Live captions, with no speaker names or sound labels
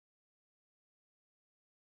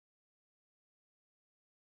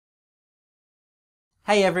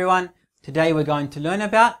Hey everyone, today we're going to learn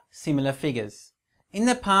about similar figures. In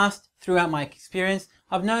the past, throughout my experience,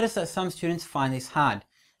 I've noticed that some students find this hard.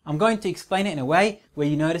 I'm going to explain it in a way where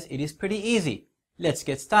you notice it is pretty easy. Let's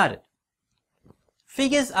get started.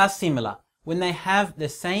 Figures are similar when they have the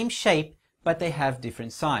same shape but they have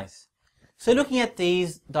different size. So looking at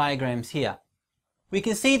these diagrams here, we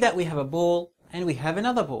can see that we have a ball and we have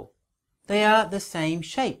another ball. They are the same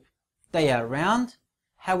shape. They are round,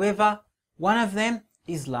 however, one of them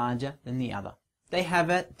is larger than the other. They have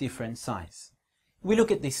a different size. We look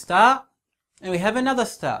at this star and we have another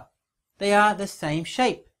star. They are the same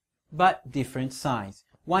shape but different size.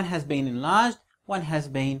 One has been enlarged, one has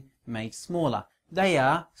been made smaller. They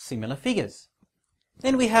are similar figures.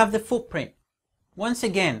 Then we have the footprint. Once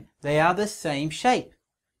again, they are the same shape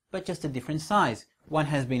but just a different size. One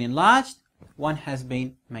has been enlarged, one has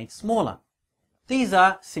been made smaller. These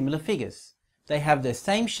are similar figures. They have the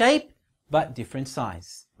same shape but different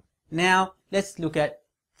size. Now let's look at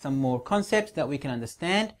some more concepts that we can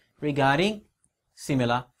understand regarding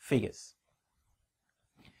similar figures.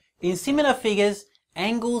 In similar figures,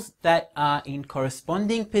 angles that are in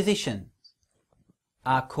corresponding positions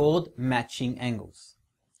are called matching angles.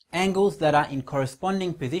 Angles that are in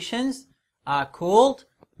corresponding positions are called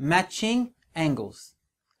matching angles.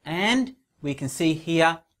 And we can see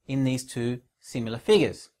here in these two similar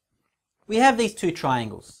figures. We have these two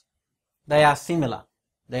triangles. They are similar.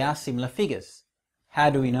 They are similar figures.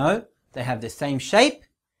 How do we know? They have the same shape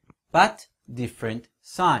but different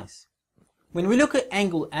size. When we look at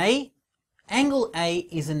angle A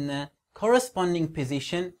is in the corresponding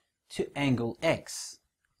position to angle X.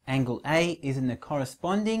 Angle A is in the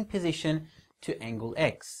corresponding position to angle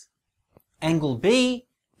X. Angle B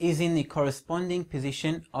is in the corresponding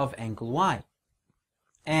position of angle Y.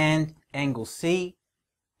 And angle C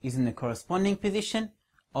is in the corresponding position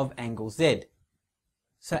of angle Z.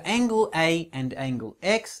 So angle A and angle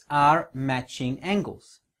X are matching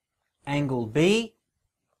angles. Angle B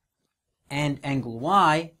and angle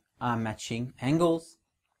Y are matching angles.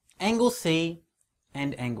 Angle C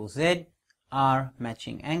and angle Z are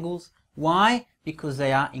matching angles. Why? Because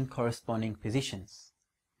they are in corresponding positions.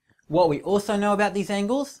 What we also know about these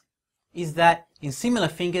angles is that in similar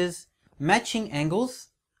figures, matching angles,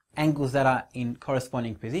 angles that are in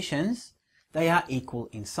corresponding positions, they are equal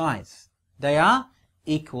in size. They are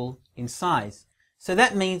equal in size. So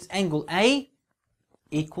that means angle A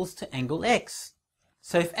equals to angle X.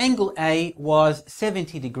 So if angle A was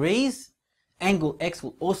 70 degrees, angle X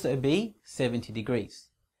will also be 70 degrees.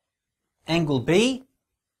 Angle B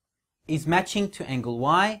is matching to angle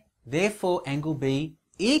Y, therefore angle B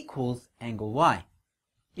equals angle Y.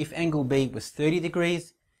 If angle B was 30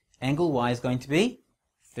 degrees, angle Y is going to be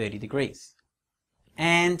 30 degrees.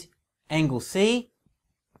 And angle C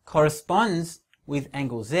corresponds with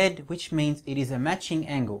angle Z, which means it is a matching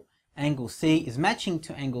angle. Angle C is matching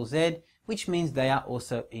to angle Z, which means they are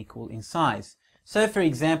also equal in size. So for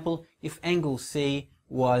example, if angle C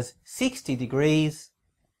was 60 degrees,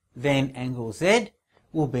 then angle Z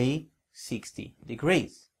will be 60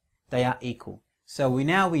 degrees. They are equal. So we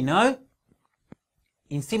know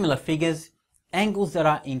in similar figures, angles that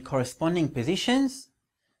are in corresponding positions,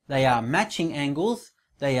 they are matching angles,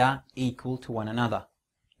 they are equal to one another.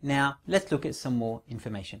 Now let's look at some more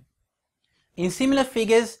information. In similar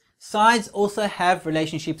figures, sides also have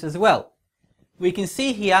relationships as well. We can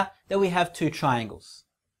see here that we have two triangles.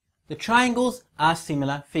 The triangles are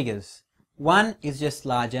similar figures. One is just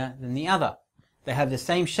larger than the other. They have the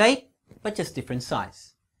same shape but just different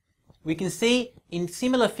size. We can see in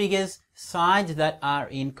similar figures, sides that are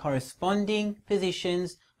in corresponding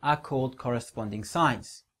positions are called corresponding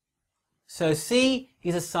sides. So C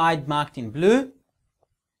is a side marked in blue.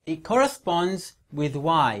 It corresponds with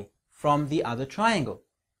Y from the other triangle.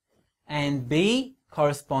 And B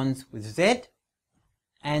corresponds with Z.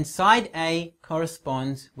 And side A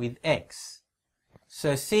corresponds with X.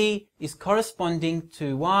 So C is corresponding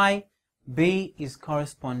to Y, B is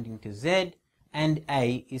corresponding to Z, and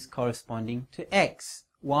A is corresponding to X.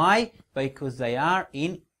 Why? Because they are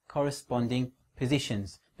in corresponding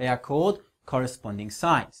positions. They are called corresponding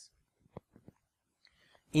sides.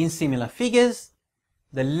 In similar figures,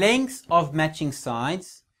 the lengths of matching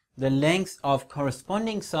sides, the lengths of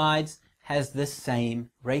corresponding sides has the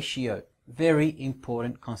same ratio. Very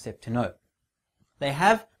important concept to know. They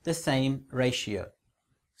have the same ratio.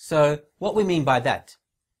 So what we mean by that?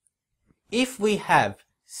 If we have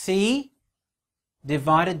C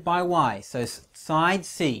divided by Y, so side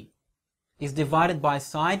C is divided by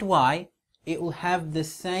side Y, it will have the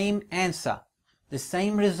same answer, the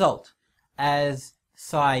same result as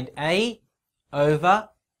side A over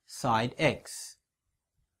side X.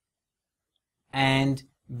 and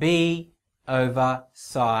b over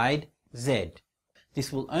side z.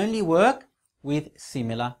 This will only work with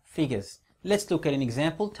similar figures. Let's look at an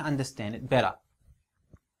example to understand it better.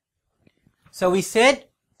 So we said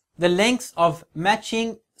the lengths of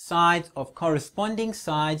matching sides of corresponding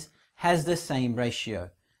sides has the same ratio.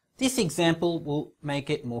 This example will make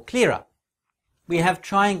it more clearer. We have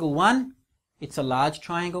triangle 1, it's a large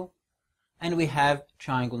triangle, and we have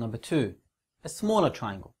triangle number 2, a smaller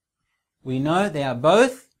triangle. We know they are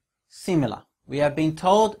both similar. We have been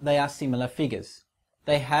told they are similar figures.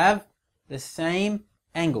 They have the same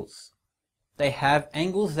angles. They have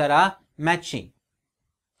angles that are matching.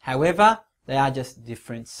 However, they are just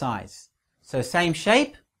different size. So same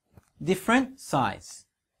shape, different size.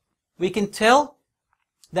 We can tell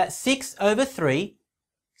that 6 over 3,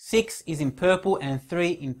 6 is in purple and 3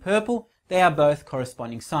 in purple, they are both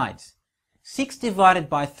corresponding sides. 6 divided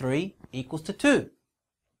by 3 equals to 2.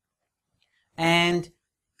 And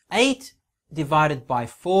 8 divided by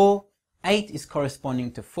 4, 8 is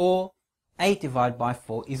corresponding to 4, 8 divided by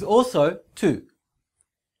 4 is also 2.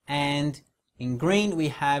 And in green we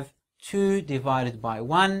have 2 divided by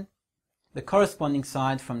 1, the corresponding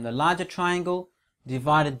side from the larger triangle,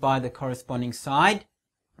 divided by the corresponding side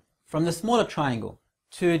from the smaller triangle.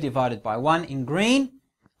 2 divided by 1 in green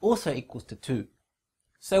also equals to 2.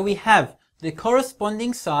 So we have the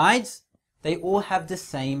corresponding sides, they all have the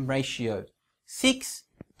same ratio. 6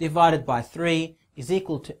 divided by 3 is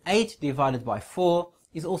equal to 8 divided by 4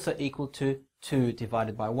 is also equal to 2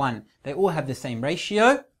 divided by 1. They all have the same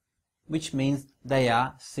ratio, which means they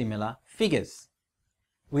are similar figures.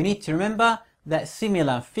 We need to remember that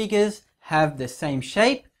similar figures have the same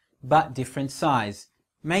shape but different size.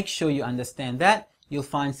 Make sure you understand that. You'll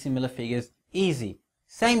find similar figures easy.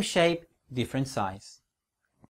 Same shape, different size.